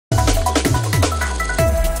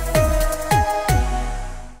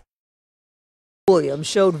Williams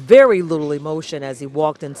showed very little emotion as he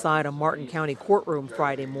walked inside a Martin County courtroom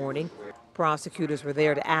Friday morning. Prosecutors were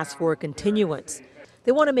there to ask for a continuance.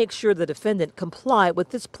 They want to make sure the defendant complied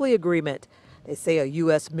with his plea agreement. They say a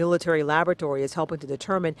U.S. military laboratory is helping to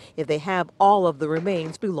determine if they have all of the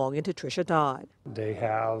remains belonging to Tricia Dodd. They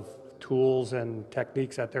have tools and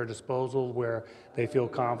techniques at their disposal where they feel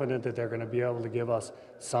confident that they're going to be able to give us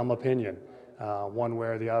some opinion, one way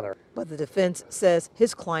or the other. But the defense says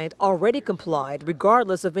his client already complied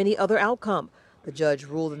regardless of any other outcome. The judge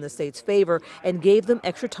ruled in the state's favor and gave them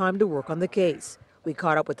extra time to work on the case. We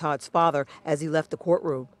caught up with Todd's father as he left the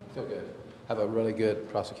courtroom. I feel good. I have a really good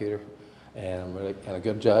prosecutor and a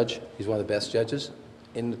good judge. He's one of the best judges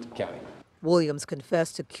in the county. Williams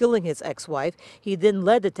confessed to killing his ex-wife. He then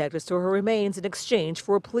led detectives to her remains in exchange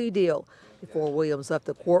for a plea deal. Before Williams left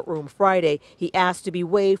the courtroom Friday, he asked to be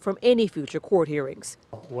waived from any future court hearings.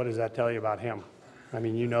 What does that tell you about him? I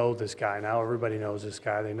mean, you know this guy now. Everybody knows this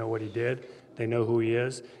guy. They know what he did. They know who he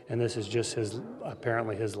is. And this is just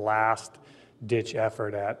apparently his last-ditch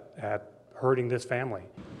effort at hurting this family.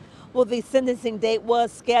 Well, the sentencing date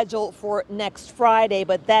was scheduled for next Friday,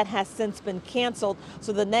 but that has since been canceled.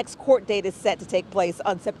 So the next court date is set to take place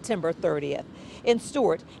on September 30th. In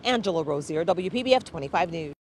Stewart, Angela Rozier, WPBF 25 News.